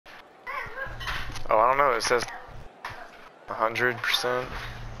Oh, I don't know. It says 100%.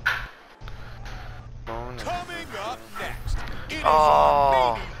 Coming up next, it is Oh.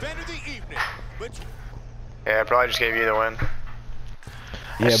 our main event of the evening. Yeah, I probably just gave you the win.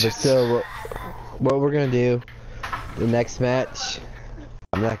 Yeah, but still, what we're gonna do, the next match,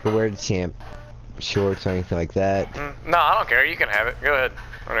 I'm not gonna wear the champ shorts or anything like that. No, I don't care. You can have it. Go ahead.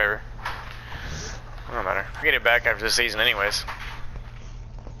 Whatever. It don't matter. I'll get it back after the season anyways.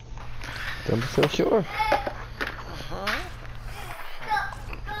 Don't be so sure.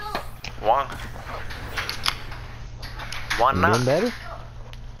 One You not. doing better?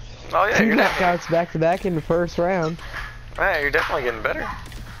 Oh yeah, 2 you're definitely. knockouts back to back in the first round. Yeah, you're definitely getting better.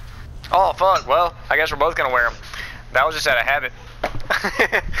 Oh fuck. Well, I guess we're both gonna wear them. That was just out of habit.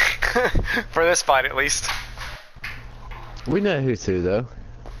 For this fight, at least. We know who's who, though.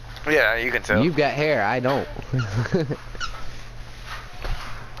 Yeah, you can tell. You've got hair, I don't.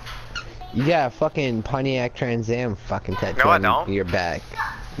 You got a fucking Pontiac Trans Am fucking tattoo No, I on don't. your back.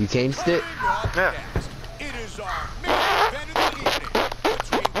 You changed it? Yeah. It is our main event of the evening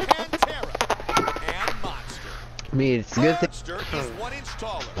between Pantera and Monster. I mean, it's a good thing. Monster is 1 inch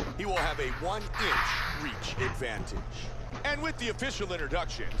taller. He will have a 1 inch reach advantage. And with the official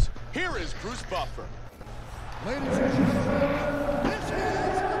introductions, here is Bruce Buffer. Ladies and gentlemen, this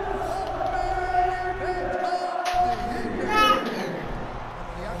is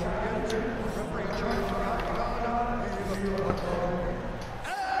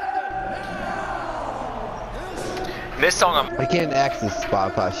This song, I can't access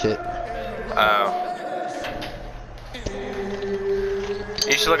Spotify shit.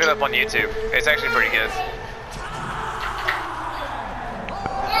 you should look it up on YouTube. It's actually pretty good.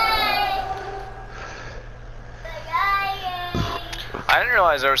 I didn't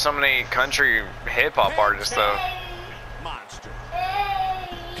realize there were so many country hip hop artists though. Monster.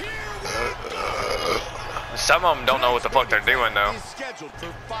 Some of them don't know what the fuck they're doing though. He's scheduled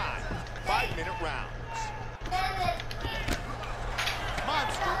for 5-minute rounds.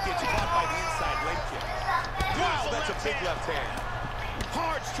 Monster gets caught by the inside leg kick. Wow, that's a big left hand.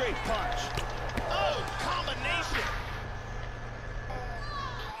 Hard straight punch. Oh, combination.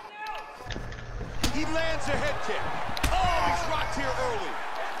 He lands a head kick. Oh, he's rocked here early.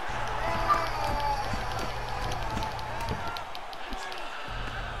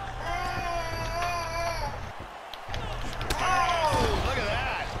 Oh, look at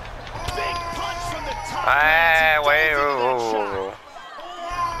that. Big punch from the top. Ah, wait, whoa.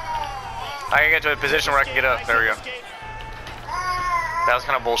 I can get to a position where I can get up. There we go. That was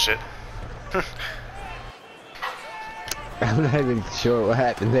kind of bullshit. I'm not even sure what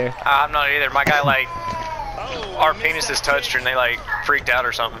happened there. I'm not either. My guy, like, our penises touched her and they, like, freaked out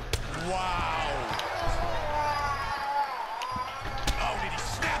or something. Wow. Oh, did he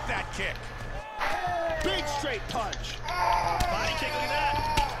snap that kick? Big straight punch. Body kick, look at that.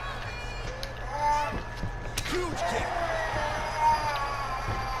 Huge kick.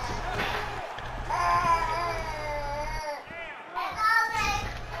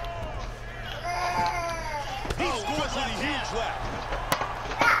 He scores with a huge left.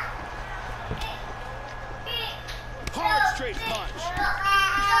 Hard straight punch.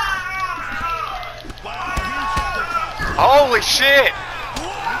 Wow, huge uppercut. Holy shit!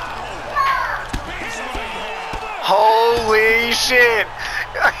 Holy shit!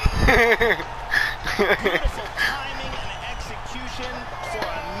 Beautiful timing and execution for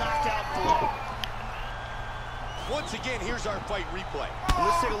a knockout blow. Once again, here's our fight replay.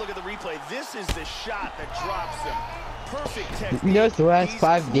 Let's take a look at the replay. This is the shot that drops him. Perfect technique. You notice the last He's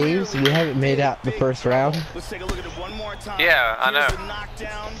 5 games, we haven't made out the first round. Let's take a look at it one more time. Yeah, I know. Here's the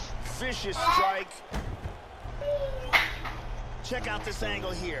knockdown, vicious strike. Check out this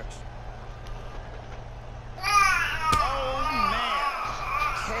angle here. Oh,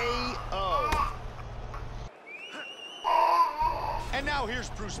 man. KO. And now here's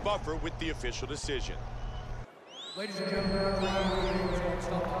Bruce Buffer with the official decision. Ladies and gentlemen, our round results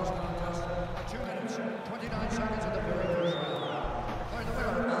of this contest at 2 minutes, 29 seconds of the very first round.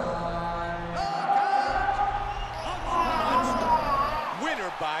 Declare the winner by knockout.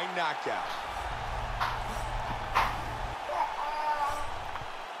 Winner by knockout.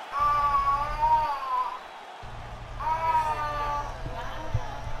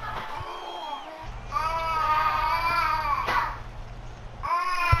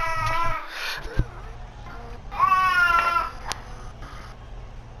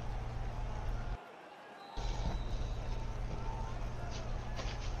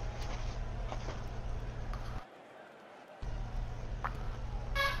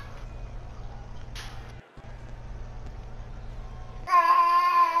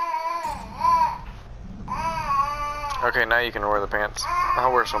 Okay, now you can wear the pants.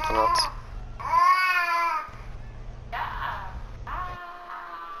 I'll wear something else.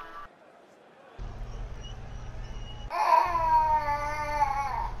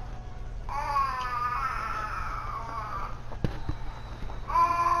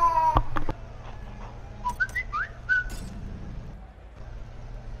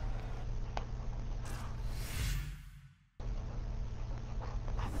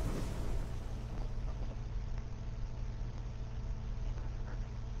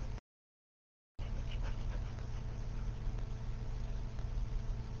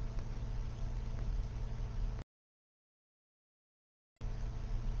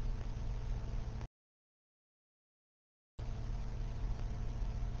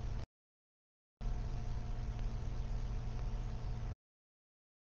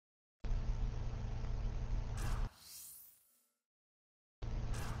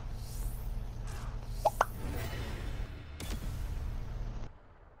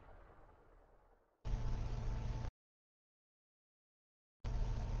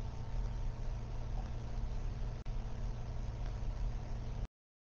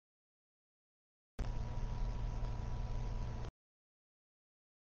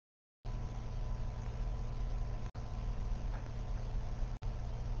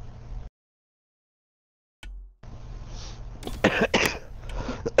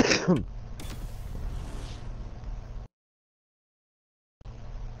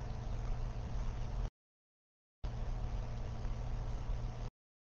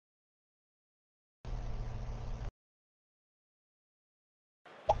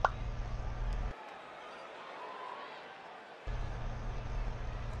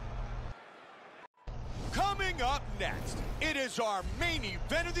 Coming up next, it is our main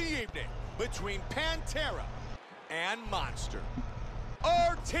event of the evening between Pantera and Monster.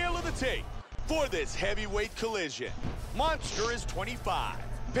 Our tale of the tape for this heavyweight collision. Monster is 25.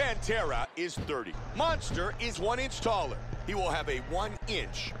 Pantera is 30. Monster is 1 inch taller. He will have a 1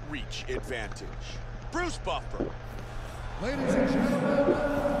 inch reach advantage. Bruce Buffer. Ladies and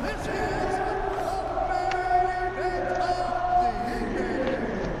gentlemen, this is the main event of the evening.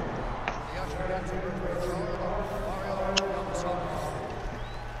 The usher and superstar Mario Yamasaki.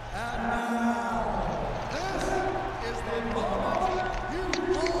 And now, this is the moment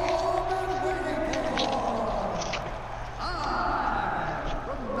you've all been waiting for. Live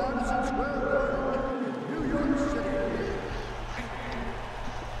from Madison Square Garden in New York City.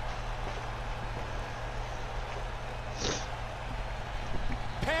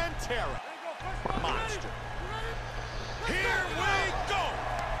 Pantera. Monster. Here we go!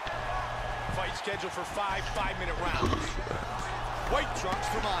 Fight scheduled for 5 5-minute rounds. White trunks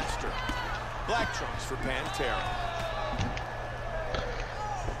for Monster. Black trunks for Pantera.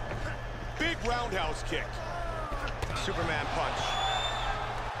 Big roundhouse kick. Superman punch.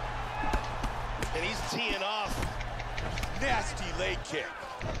 And he's teeing off. Nasty leg kick.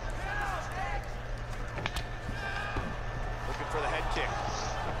 Looking for the head kick.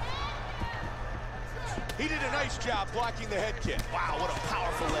 He did a nice job blocking the head kick. Wow, what a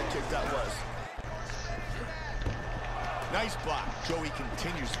powerful leg kick that was. Nice block. Joey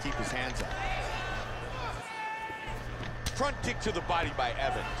continues to keep his hands up. Front kick to the body by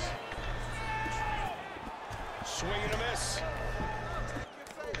Evans. Swing and a miss.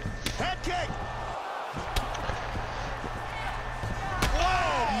 Head kick.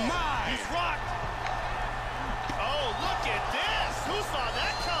 Whoa, my! He's rocked. Oh, look at this. Who saw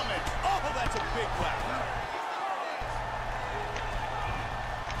that coming? Oh, that's a big left.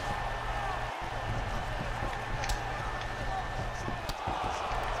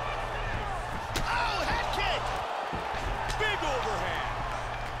 Oh, head kick. Big overhand.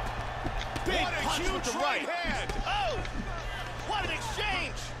 Big what a punch huge with the right hand. Oh, what an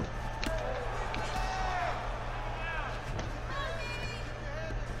exchange.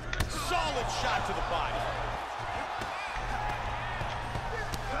 Solid shot to the body.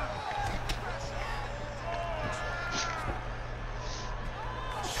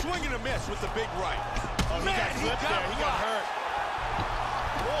 Swing and a miss with the big right. Oh, man, he got there. He got hurt.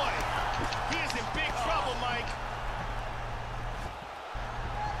 Boy, he is in big trouble, Mike.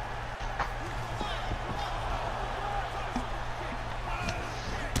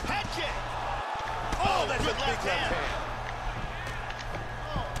 Head kick. Oh, that's a big left hand.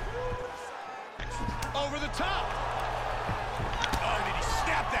 Over the top. Oh, did he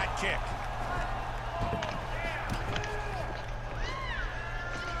snap that kick?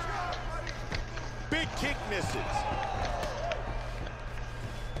 Big kick misses.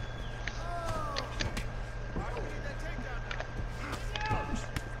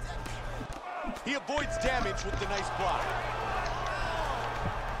 He avoids damage with the nice block.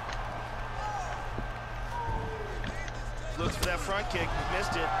 Looks for that front kick,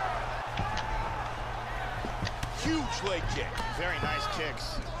 missed it. Huge leg kick. Very nice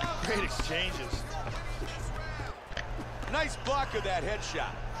kicks. Great exchanges. Nice block of that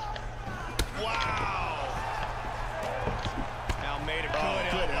headshot. Wow. Now made a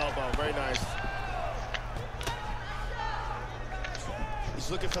Good elbow. Very nice. He's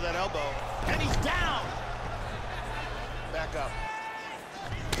looking for that elbow. And he's down. Back up.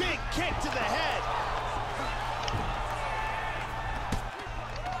 Big kick to the head.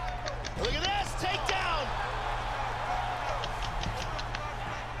 Look at this. Takedown.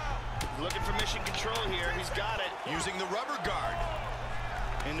 Looking for mission control here. He's got it. Using the rubber guard.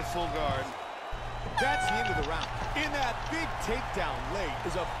 Into full guard. That's the end of the round. In that big takedown late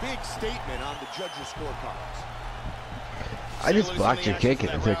is a big statement on the judges' scorecards. I just blocked your kick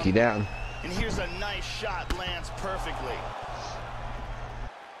and took you down. And here's a nice shot, lands perfectly.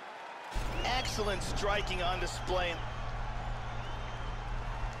 Excellent striking on display.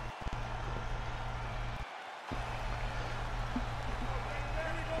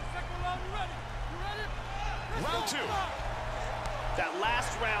 Round two. That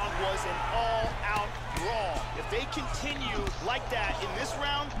last round was an all-out brawl. If they continue like that in this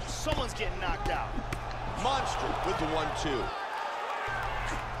round, someone's getting knocked out. Monster with the 1-2.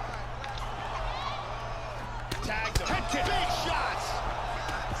 Tagged him. Head kick. Big shots.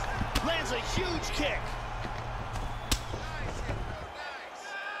 Lands a huge kick.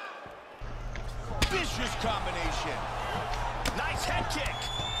 Vicious combination. Nice head kick.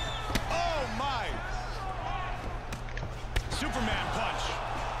 Oh, my. Superman punch.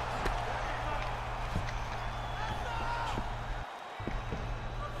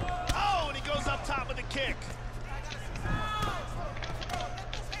 Oh, and he goes up top with a kick.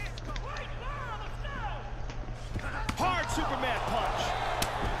 Hard Superman punch.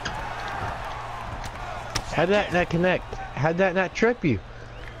 How'd that not connect? How'd that not trip you?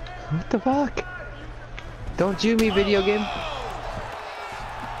 What the fuck? Don't you me, video game?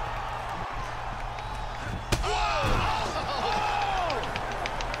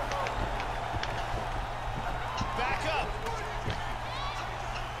 Back up.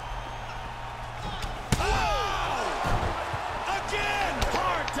 Again.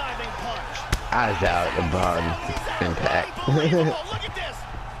 Hard diving punch. I was out above impact. Unbelievable. Look at this.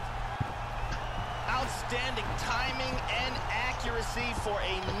 Outstanding timing and accuracy for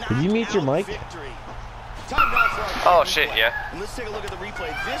a knockout Did you mute your mic? victory. Oh shit, yeah. And let's take a look at the replay.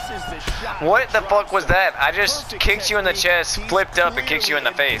 This is the shot. What the that fuck was drops that? I just Perfect kicked you in the technique. chest, He's flipped up, and kicked you in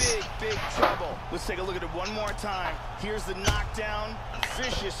the clearly face. Big trouble. Let's take a look at it one more time. Here's the knockdown.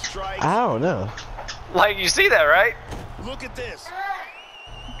 Vicious strike. I don't know. Like, you see that, right? Look at this.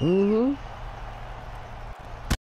 Mm-hmm.